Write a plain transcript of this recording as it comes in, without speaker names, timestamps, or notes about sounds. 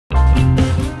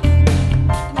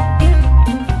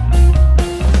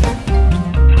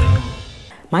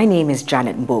My name is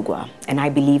Janet Mbogwa, and I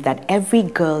believe that every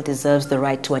girl deserves the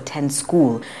right to attend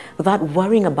school without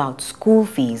worrying about school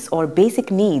fees or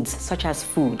basic needs such as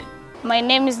food. My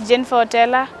name is Jennifer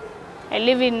Otela. I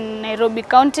live in Nairobi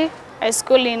County. I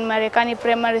school in Marekani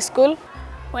Primary School.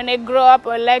 When I grow up,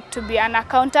 I like to be an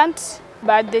accountant,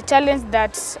 but the challenge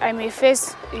that I may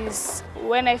face is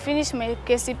when I finish my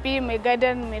KCP, my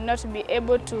guardian may not be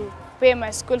able to pay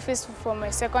my school fees for my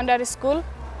secondary school,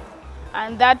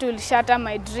 and that will shatter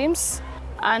my dreams.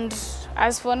 And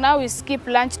as for now, we skip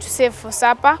lunch to save for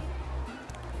supper,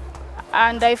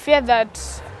 and I fear that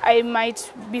I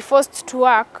might be forced to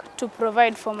work to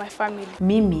provide for my family.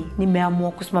 Mimi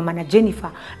nimeamua kusimama na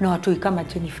Jennifer na watoi kama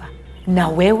Jennifer. Na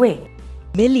wewe?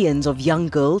 Millions of young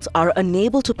girls are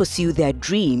unable to pursue their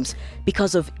dreams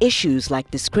because of issues like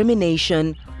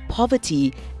discrimination,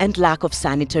 poverty, and lack of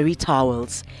sanitary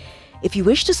towels. If you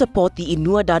wish to support the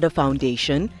Inua Dada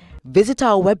Foundation, visit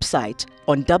our website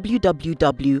on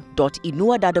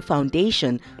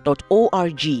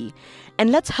www.inuadadafoundation.org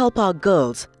and let's help our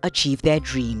girls achieve their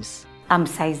dreams. I'm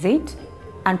size 8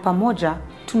 and pamoja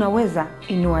tunaweza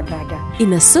Inua Dada.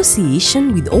 In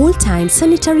association with All-Time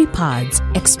Sanitary Pads,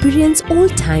 experience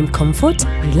all-time comfort,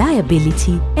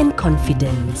 reliability and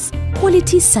confidence.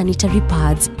 Quality sanitary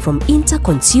pads from Inter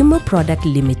Consumer Product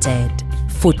Limited.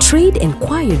 For trade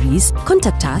enquiries,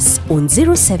 contact us on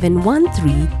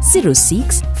 0713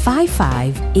 06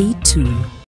 5582.